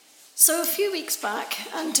So a few weeks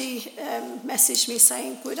back, Andy messaged me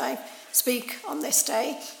saying, would I speak on this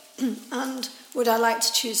day? And would I like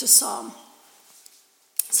to choose a psalm?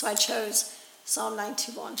 So I chose Psalm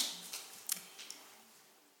 91.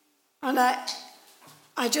 And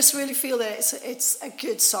I just really feel that it's a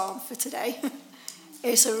good psalm for today.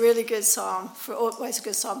 It's a really good psalm. It's a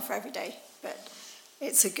good psalm for every day, but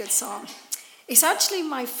it's a good psalm. It's actually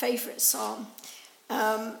my favourite psalm.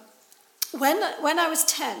 When I was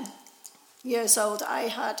 10 years old, I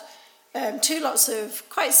had two lots of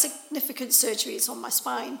quite significant surgeries on my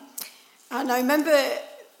spine. And I remember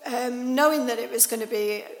knowing that it was going to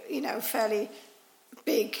be, fairly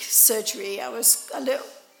big surgery. I was a little,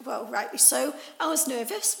 well, rightly so. I was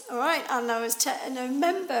nervous, all right, and and I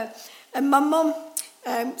remember my mum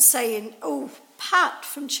saying, Pat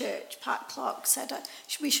from church, Pat Clark, said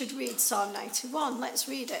we should read Psalm 91. Let's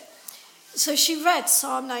read it. So she read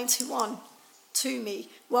Psalm 91 to me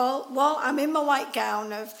while I'm in my white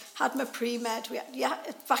gown. I've had my pre-med.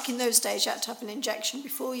 Back in those days, you had to have an injection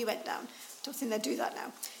before you went down. I don't think they do that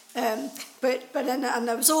now. But then, and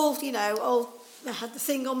I was all, I had the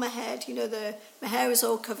thing on my head, my hair was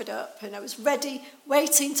all covered up, and I was ready,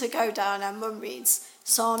 waiting to go down, and Mum reads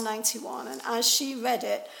Psalm 91. And as she read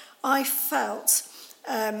it, I felt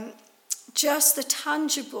just the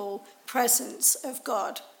tangible presence of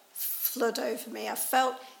God flood over me. I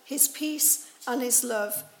felt his peace and his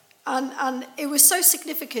love. And it was so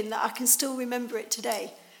significant that I can still remember it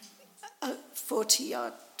today,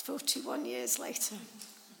 41 years later.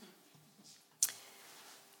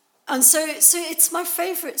 And so it's my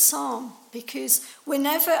favourite psalm, because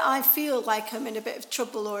whenever I feel like I'm in a bit of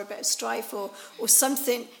trouble or a bit of strife or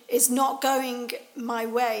something is not going my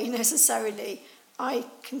way necessarily, I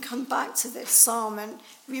can come back to this psalm and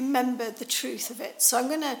remember the truth of it. So I'm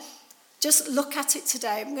going to just look at it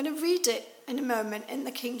today. I'm going to read it in a moment in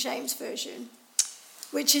the King James Version,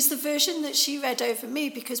 which is the version that she read over me,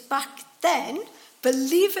 because back then,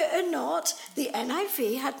 believe it or not, the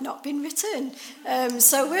NIV had not been written.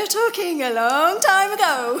 So we're talking a long time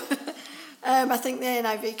ago. I think the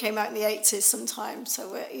NIV came out in the 80s sometime.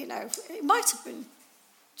 So, it might have been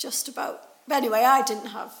just about. But anyway, I didn't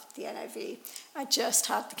have the NIV. I just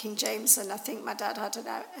had the King James, and I think my dad had an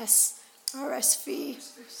RSV,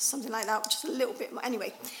 something like that, which is a little bit more.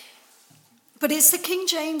 Anyway, but it's the King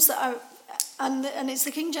James that and it's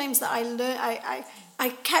the King James that I learned. I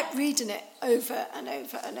kept reading it over and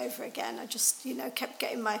over and over again. I just, kept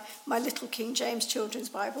getting my little King James Children's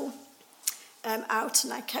Bible out,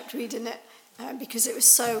 and I kept reading it because it was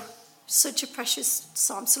such a precious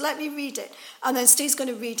psalm. So let me read it, and then Steve's going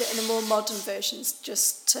to read it in a more modern version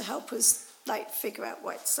just to help us figure out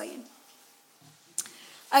what it's saying.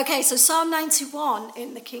 Okay, so Psalm 91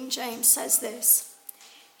 in the King James says this: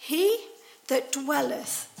 He that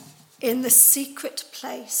dwelleth in the secret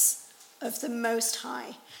place of the Most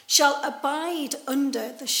High shall abide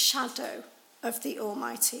under the shadow of the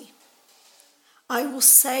Almighty. I will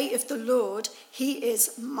say of the Lord, he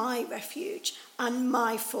is my refuge and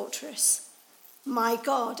my fortress. My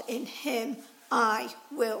God, in him I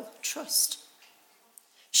will trust.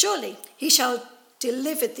 Surely he shall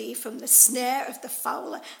deliver thee from the snare of the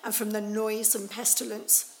fowler and from the noisome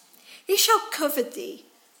pestilence. He shall cover thee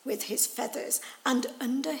with his feathers, and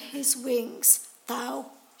under his wings thou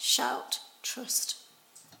shalt trust.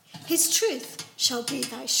 His truth shall be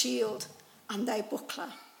thy shield and thy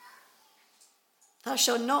buckler. Thou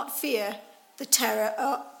shalt not fear the terror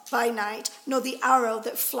by night, nor the arrow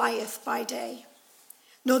that flieth by day,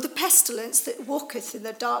 nor the pestilence that walketh in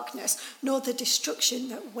the darkness, nor the destruction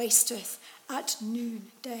that wasteth at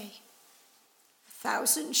noonday.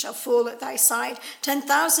 1,000 shall fall at thy side,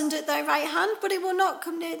 10,000 at thy right hand, but it will not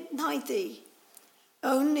come nigh thee.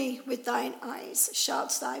 Only with thine eyes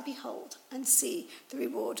shalt thou behold and see the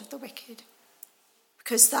reward of the wicked.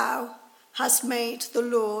 Because thou hast made the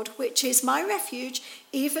Lord, which is my refuge,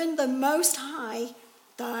 even the Most High,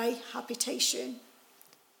 thy habitation.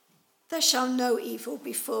 There shall no evil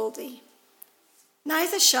befall thee,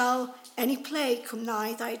 neither shall any plague come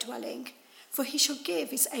nigh thy dwelling, for he shall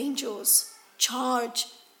give his angels charge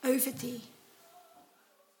over thee,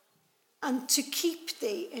 and to keep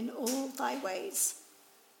thee in all thy ways.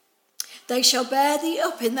 They shall bear thee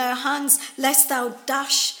up in their hands, lest thou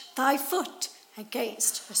dash thy foot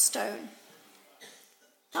against a stone.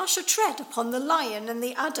 Thou shalt tread upon the lion and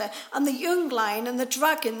the adder, and the young lion and the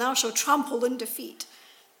dragon thou shalt trample under feet,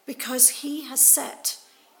 because he has set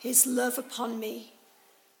his love upon me.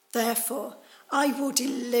 Therefore I will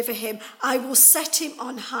deliver him. I will set him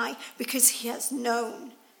on high, because he has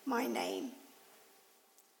known my name.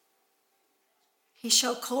 He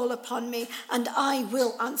shall call upon me, and I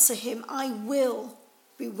will answer him. I will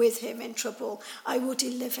be with him in trouble. I will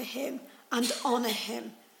deliver him and honour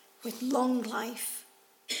him with long life.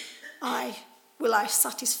 I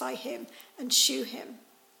satisfy him and shew him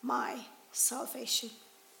my salvation.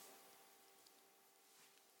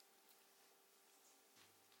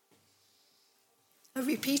 A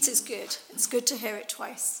repeat is good. It's good to hear it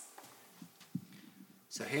twice.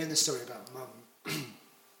 So hearing the story about Mum,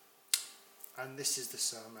 and this is the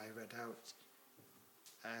psalm I read out.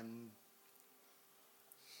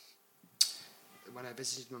 When I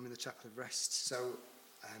visited Mum in the Chapel of Rest. So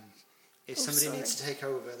if somebody needs to take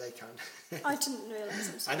over, they can. I didn't realise.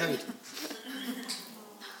 I'm sorry. I know you didn't.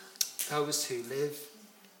 Those who live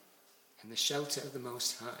in the shelter of the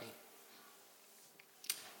Most High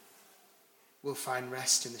will find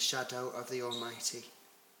rest in the shadow of the Almighty.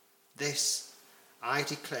 This I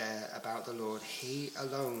declare about the Lord. He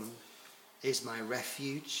alone is my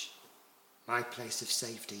refuge, my place of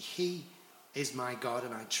safety. He is my God,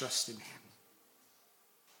 and I trust in him.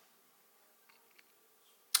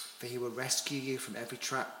 For he will rescue you from every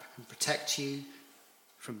trap and protect you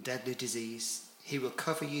from deadly disease. He will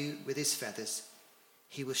cover you with his feathers.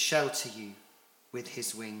 He will shelter you with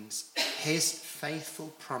his wings. His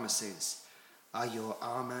faithful promises are your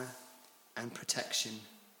armour and protection.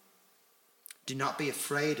 Do not be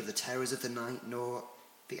afraid of the terrors of the night, nor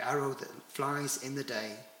the arrow that flies in the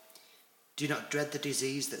day. Do not dread the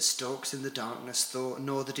disease that stalks in the darkness,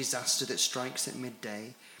 nor the disaster that strikes at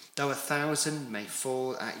midday. Though 1,000 may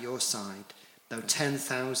fall at your side, though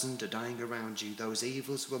 10,000 are dying around you, those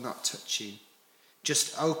evils will not touch you.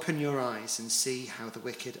 Just open your eyes and see how the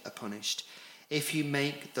wicked are punished. If you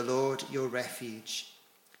make the Lord your refuge,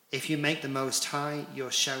 if you make the Most High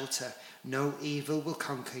your shelter, no evil will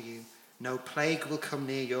conquer you, no plague will come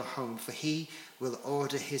near your home, for he will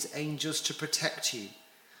order his angels to protect you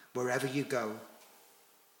wherever you go.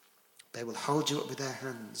 They will hold you up with their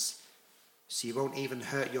hands, so you won't even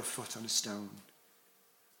hurt your foot on a stone.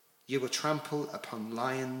 You will trample upon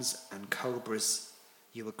lions and cobras.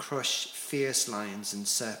 You will crush fierce lions and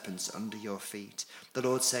serpents under your feet. The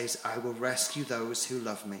Lord says, I will rescue those who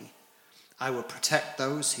love me. I will protect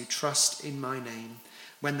those who trust in my name.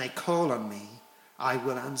 When they call on me, I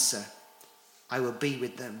will answer. I will be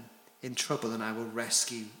with them in trouble, and I will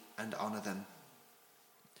rescue and honour them.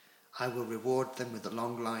 I will reward them with a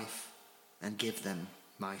long life and give them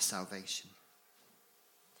my salvation.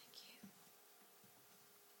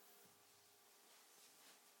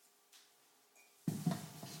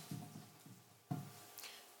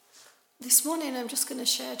 This morning I'm just going to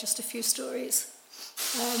share just a few stories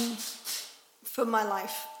from my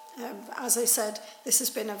life. As I said, this has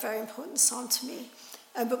been a very important psalm to me.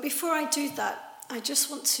 But before I do that, I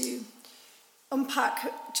just want to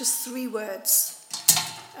unpack just 3 words.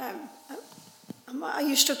 Are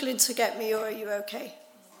you struggling to get me, or are you okay?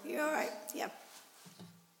 You all right? Yeah.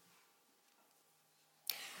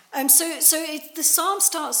 The psalm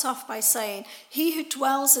starts off by saying, he who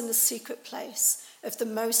dwells in the secret place of the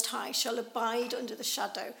Most High shall abide under the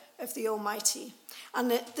shadow of the Almighty.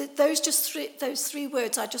 And those 3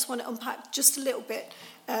 words I just want to unpack just a little bit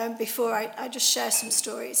before I just share some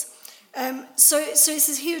stories. So it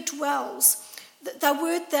says, he who dwells. That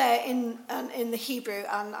word there in the Hebrew,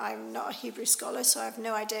 and I'm not a Hebrew scholar, so I have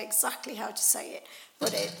no idea exactly how to say it,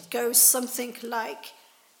 but it goes something like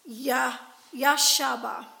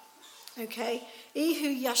Yashaba, okay?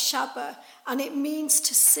 Ihu Yashaba, and it means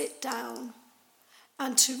to sit down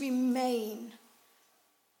and to remain,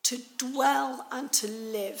 to dwell and to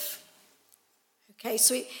live. Okay,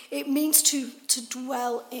 so it means to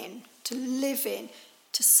dwell in, to live in,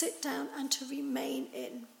 to sit down and to remain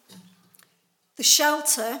in. The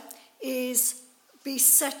shelter is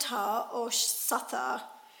bisetar or sathar,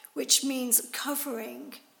 which means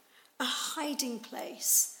covering, a hiding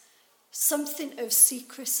place, something of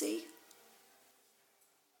secrecy.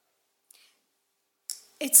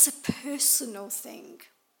 It's a personal thing.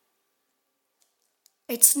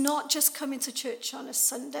 It's not just coming to church on a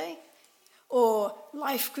Sunday or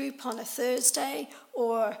life group on a Thursday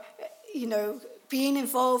or, being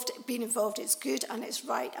involved. Being involved is good and it's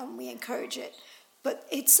right and we encourage it. But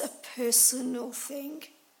it's a personal thing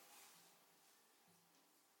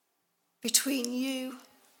between you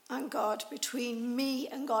and God, between me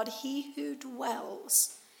and God. He who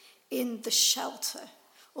dwells in the shelter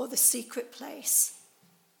or the secret place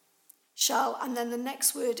shall, and then the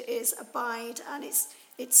next word is abide, and it's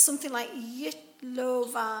something like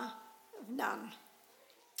yitlova nan.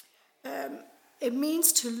 It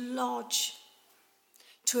means to lodge,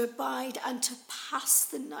 to abide, and to pass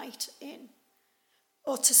the night in.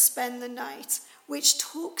 or to spend the night, which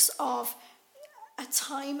talks of a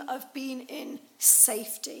time of being in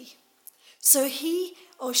safety. So he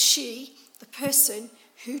or she, the person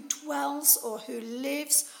who dwells or who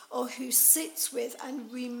lives or who sits with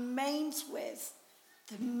and remains with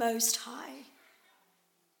the Most High,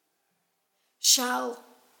 shall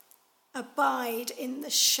abide in the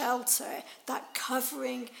shelter, that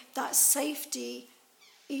covering, that safety,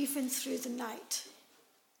 even through the night.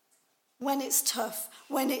 When it's tough,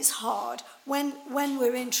 when it's hard, when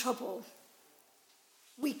we're in trouble,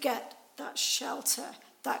 we get that shelter,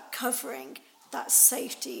 that covering, that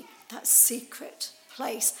safety, that secret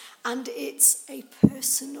place. And it's a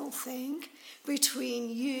personal thing between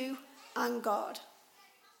you and God.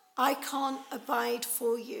 I can't abide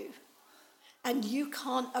for you, and you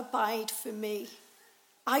can't abide for me.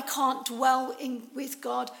 I can't dwell with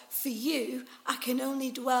God for you. I can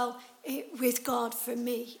only dwell with God for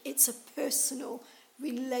me. It's a personal,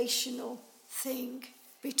 relational thing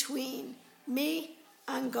between me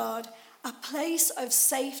and God. A place of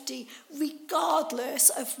safety regardless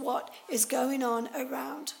of what is going on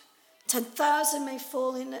around. 10,000 may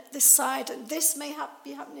fall in this side, and this may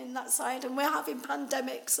be happening in that side, and we're having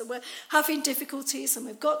pandemics, and we're having difficulties, and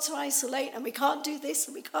we've got to isolate, and we can't do this,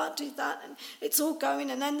 and we can't do that, and it's all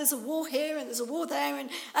going, and then there's a war here, and there's a war there, and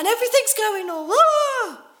everything's going all,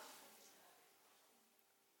 ah!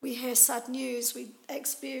 We hear sad news, we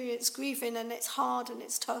experience grieving, and it's hard, and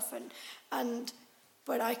it's tough,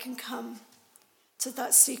 but I can come to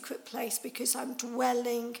that secret place because I'm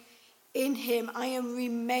dwelling in him. I am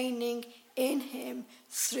remaining in him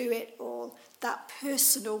through it all, that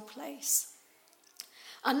personal place.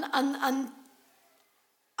 And I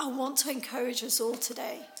want to encourage us all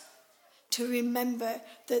today to remember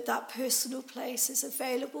that personal place is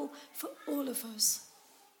available for all of us.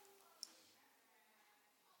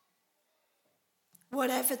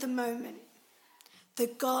 Whatever the moment, the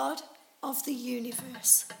God of the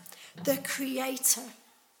universe, the Creator,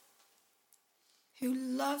 who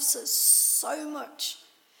loves us so much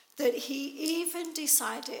that he even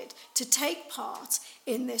decided to take part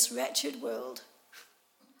in this wretched world.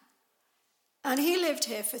 And he lived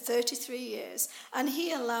here for 33 years, and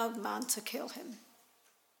he allowed man to kill him.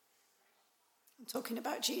 I'm talking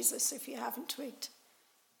about Jesus, if you haven't twigged.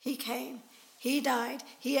 He came, he died,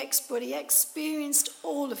 he experienced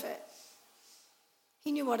all of it.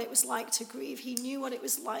 He knew what it was like to grieve. He knew what it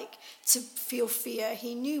was like to feel fear.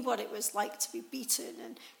 He knew what it was like to be beaten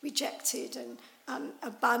and rejected and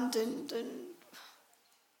abandoned. And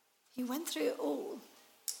he went through it all.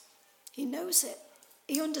 He knows it.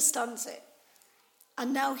 He understands it.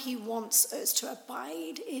 And now he wants us to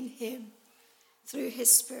abide in him through his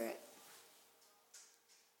Spirit.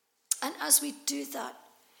 And as we do that,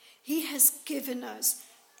 he has given us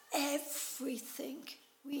everything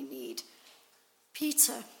we need.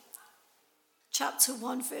 Peter, chapter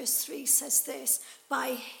 1, verse 3 says this: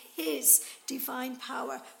 by his divine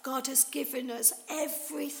power, God has given us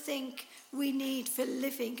everything we need for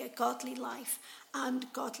living a godly life and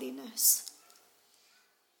godliness.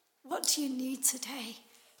 What do you need today?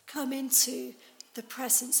 Come into the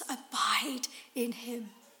presence, abide in him.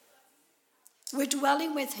 We're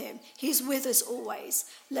dwelling with him. He's with us always.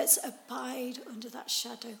 Let's abide under that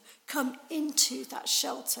shadow. Come into that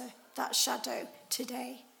shelter, that shadow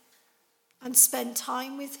today, and spend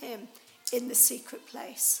time with him in the secret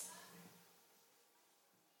place.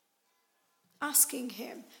 Asking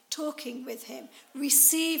him, talking with him,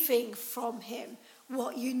 receiving from him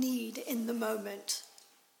what you need in the moment.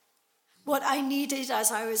 What I needed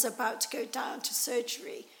as I was about to go down to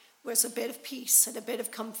surgery was a bit of peace and a bit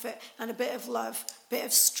of comfort and a bit of love, a bit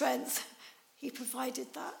of strength. He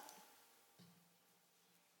provided that.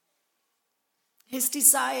 His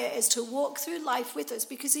desire is to walk through life with us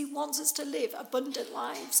because he wants us to live abundant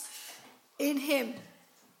lives in him.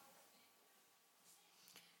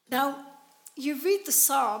 Now, you read the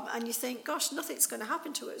psalm and you think, gosh, nothing's going to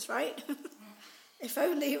happen to us, right? If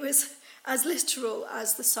only it was as literal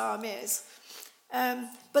as the psalm is.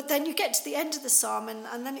 But then you get to the end of the psalm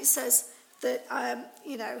and then it says that,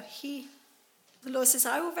 the Lord says,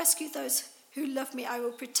 I will rescue those who love me. I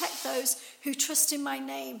will protect those who trust in my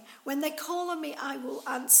name. When they call on me, I will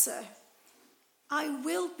answer. I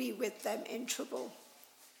will be with them in trouble.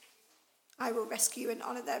 I will rescue and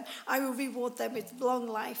honor them. I will reward them with long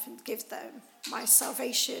life and give them my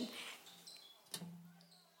salvation.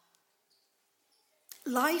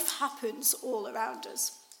 Life happens all around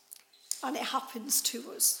us, and it happens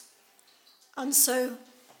to us. And so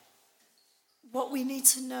what we need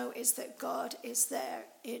to know is that God is there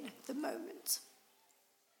in the moment.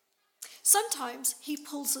 Sometimes he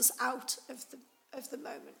pulls us out of the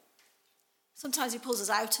moment. Sometimes he pulls us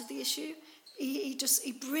out of the issue.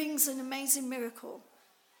 He brings an amazing miracle.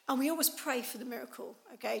 And we always pray for the miracle,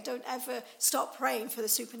 okay? Don't ever stop praying for the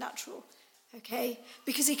supernatural, okay?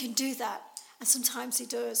 Because he can do that. And sometimes he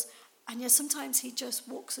does. And yet sometimes he just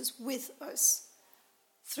walks us with us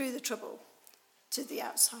through the trouble to the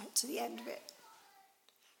outside, to the end of it.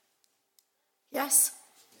 Yes?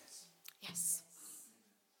 Yes.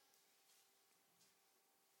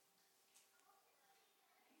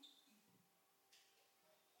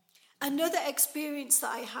 Another experience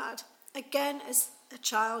that I had, again as a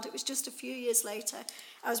child, it was just a few years later,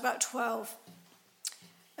 I was about 12.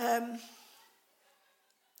 The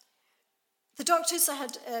doctors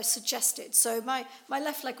had suggested, so my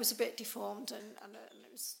left leg was a bit deformed and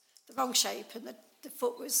it was the wrong shape and the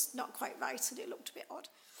foot was not quite right and it looked a bit odd.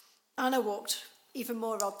 And I walked even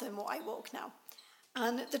more odd than what I walk now.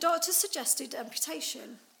 And the doctors suggested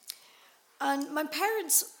amputation. And my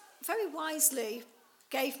parents very wisely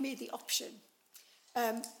gave me the option.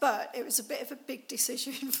 But it was a bit of a big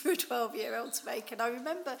decision for a 12-year-old to make. And I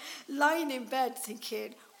remember lying in bed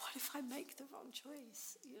thinking, what if I make the wrong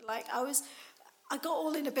choice? Like I got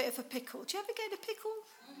all in a bit of a pickle. Do you ever get in a pickle?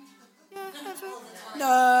 Yeah, ever?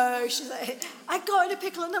 No, she's like, I got in a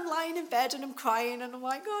pickle and I'm lying in bed and I'm crying and I'm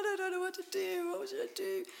like, God, I don't know what to do. What should I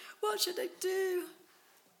do? What should I do?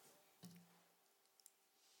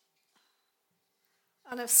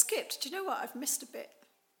 And I've skipped. Do you know what? I've missed a bit. I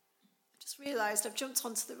just realised I've jumped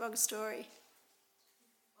onto the wrong story.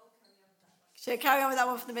 So carry on with that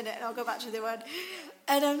one for the minute and I'll go back to the one.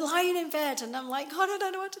 And I'm lying in bed and I'm like, God, I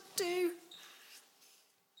don't know what to do.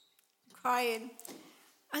 I'm crying.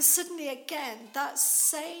 And suddenly again, that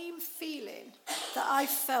same feeling that I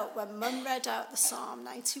felt when Mum read out the Psalm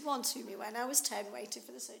 91 to me when I was 10 waiting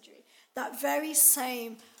for the surgery, that very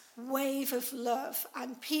same wave of love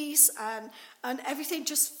and peace and everything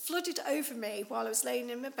just flooded over me while I was laying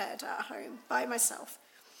in my bed at home by myself.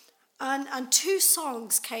 And two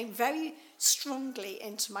songs came very strongly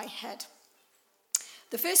into my head.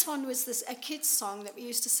 The first one was a kid's song that we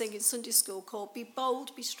used to sing in Sunday school called Be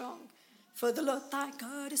Bold, Be Strong. For the Lord thy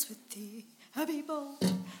God is with thee. Be bold,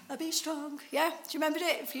 be strong. Yeah, do you remember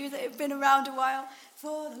it? If you that have been around a while.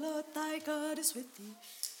 For the Lord thy God is with thee.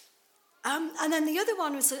 And then the other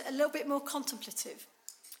one was a little bit more contemplative.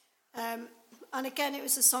 And again, it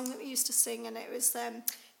was a song that we used to sing, and it was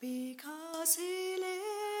because he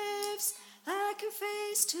lives, I can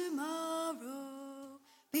face tomorrow.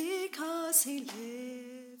 Because he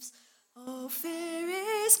lives, all fear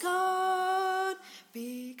is gone.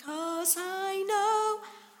 Because I know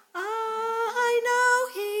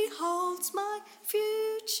he holds my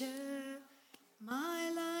future. My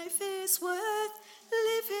life is worth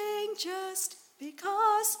living just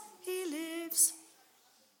because he lives.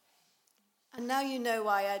 And now you know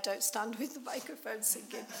why I don't stand with the microphone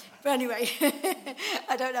singing. But anyway,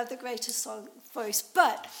 I don't have the greatest voice.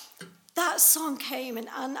 But that song came and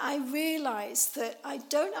I realised that I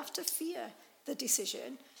don't have to fear the decision.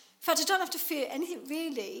 In fact, I don't have to fear anything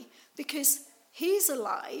really because he's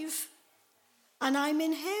alive and I'm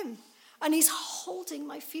in him. And he's holding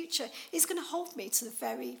my future. He's going to hold me to the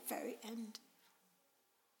very, very end.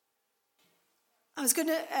 I was going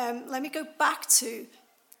to, let me go back to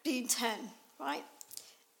being 10, right?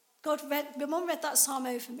 My mum read that psalm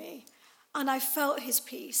over me, and I felt his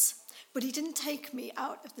peace. But he didn't take me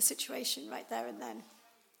out of the situation right there and then.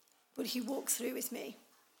 But he walked through with me.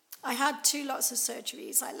 I had 2 lots of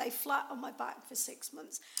surgeries. I lay flat on my back for 6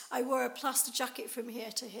 months. I wore a plaster jacket from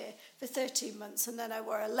here to here for 13 months, and then I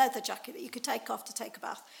wore a leather jacket that you could take off to take a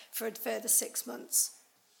bath for a further 6 months.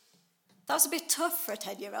 That was a bit tough for a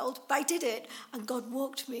 10-year-old, but I did it, and God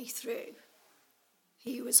walked me through.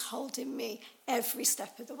 He was holding me every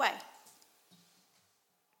step of the way.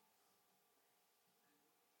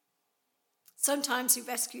 Sometimes he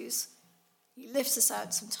rescues, he lifts us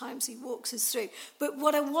out, sometimes he walks us through. But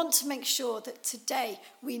what I want to make sure that today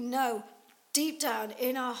we know deep down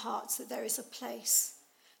in our hearts that there is a place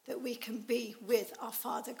that we can be with our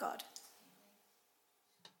Father God.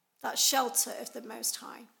 That shelter of the Most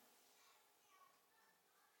High.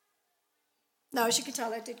 Now, as you can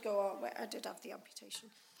tell, I did go on, I did have the amputation.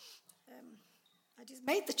 I just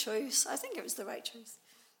made the choice. I think it was the right choice.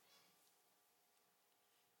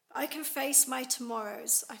 I can face my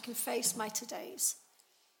tomorrows. I can face my todays.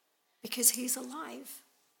 Because he's alive.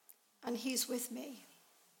 And he's with me.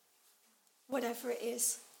 Whatever it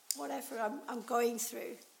is, whatever I'm going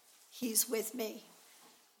through, he's with me.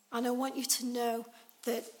 And I want you to know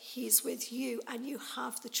that he's with you and you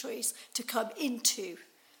have the choice to come into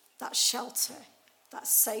that shelter, that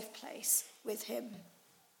safe place with him.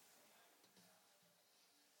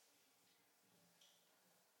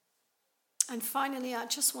 And finally, I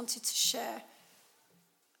just wanted to share,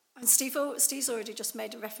 and Steve's already just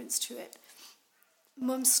made a reference to it,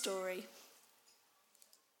 Mum's story.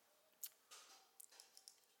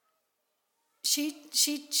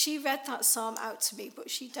 She read that psalm out to me, but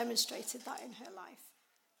she demonstrated that in her life.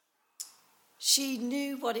 She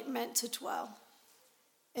knew what it meant to dwell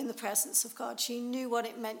in the presence of God. She knew what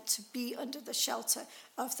it meant to be under the shelter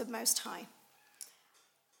of the Most High.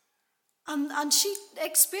 And she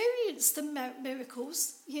experienced the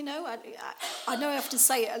miracles, you know. I know I have to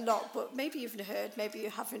say it a lot, but maybe you've heard, maybe you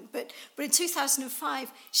haven't. But in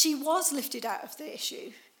 2005, she was lifted out of the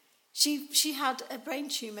issue. She had a brain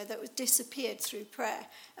tumour that was disappeared through prayer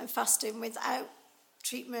and fasting without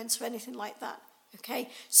treatment or anything like that. Okay,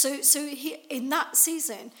 so he, in that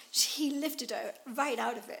season, he lifted her right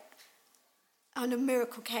out of it, and a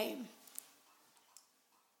miracle came.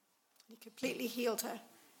 He completely healed her.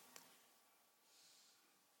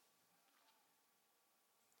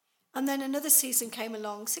 And then another season came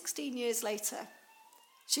along, 16 years later.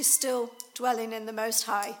 She's still dwelling in the Most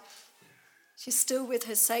High. She's still with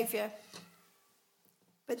her Saviour.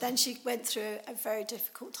 But then she went through a very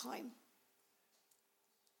difficult time.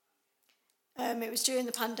 It was during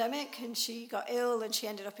the pandemic, and she got ill and she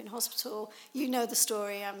ended up in hospital. You know the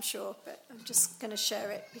story, I'm sure, but I'm just going to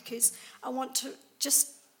share it because I want to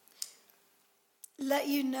just let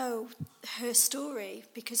you know her story,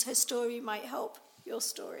 because her story might help your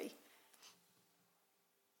story.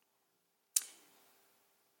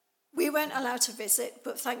 We weren't allowed to visit,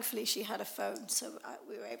 but thankfully she had a phone, so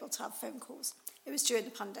we were able to have phone calls. It was during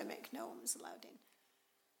the pandemic, no one was allowed in.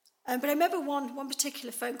 But I remember one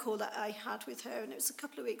particular phone call that I had with her, and it was a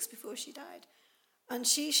couple of weeks before she died. And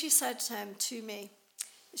she said to me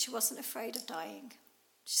that she wasn't afraid of dying.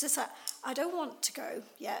 She says, I don't want to go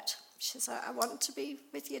yet. She says, I want to be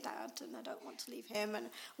with your dad, and I don't want to leave him, and I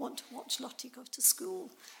want to watch Lottie go to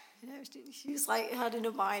school. You know, she was like, had in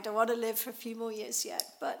her mind, I want to live for a few more years yet.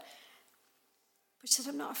 But she said,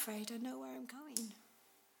 I'm not afraid. I know where I'm going.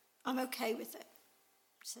 I'm okay with it.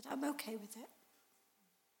 She said, I'm okay with it.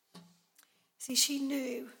 See, she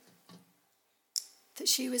knew that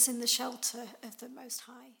she was in the shelter of the Most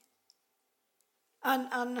High.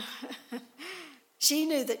 And she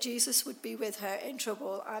knew that Jesus would be with her in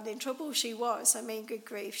trouble, and in trouble she was. I mean, good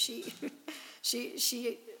grief. She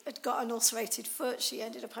had got an ulcerated foot. She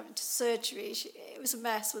ended up having surgery. It was a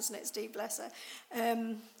mess, wasn't it, Steve? Bless her.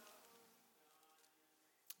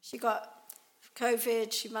 She got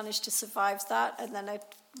COVID. She managed to survive that, and then a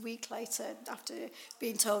week later, after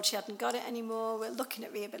being told she hadn't got it anymore, we're looking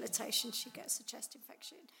at rehabilitation, she gets a chest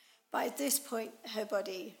infection. By this point, her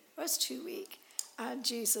body was too weak, and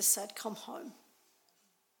Jesus said, come home.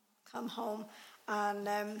 Come home.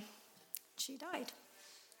 And she died.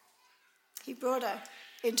 He brought her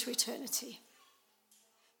into eternity.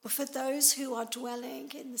 But for those who are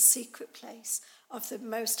dwelling in the secret place of the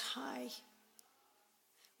Most High,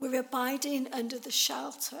 we're abiding under the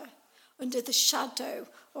shelter, under the shadow,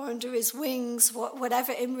 or under his wings,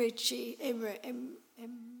 whatever imagery,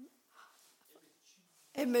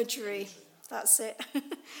 that's it,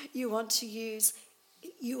 you want to use,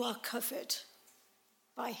 you are covered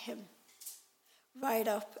by him right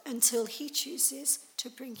up until he chooses to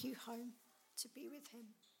bring you home to be with him.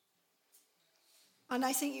 And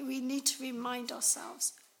I think we need to remind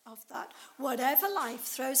ourselves of that. Whatever life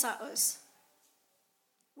throws at us,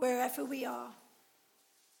 wherever we are,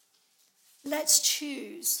 let's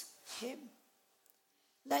choose him.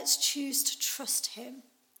 Let's choose to trust him.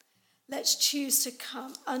 Let's choose to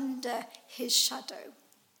come under his shadow,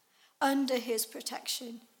 under his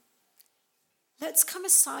protection. Let's come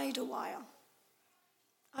aside a while.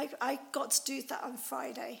 I got to do that on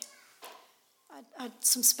Friday. I had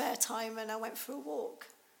some spare time and I went for a walk.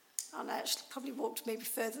 And I actually probably walked maybe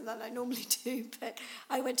further than I normally do, but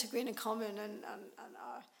I went to Green and Common and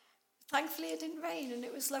thankfully it didn't rain and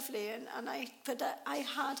it was lovely. But I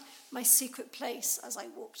had my secret place as I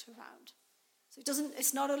walked around. So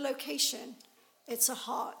it's not a location, it's a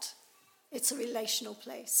heart. It's a relational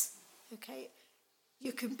place, okay?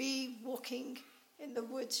 You can be walking in the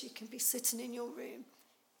woods, you can be sitting in your room,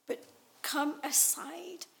 but come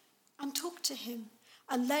aside and talk to him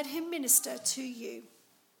and let him minister to you.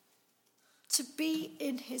 To be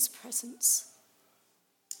in his presence.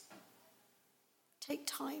 Take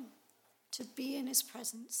time to be in his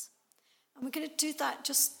presence. And we're going to do that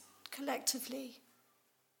just collectively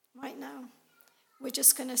right now. We're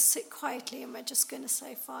just going to sit quietly and we're just going to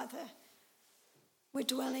say, Father, we're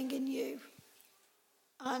dwelling in you.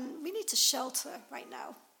 And we need to shelter right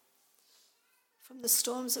now from the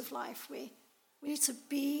storms of life. We need to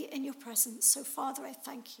be in your presence. So, Father, I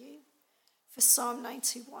thank you for Psalm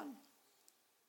 91.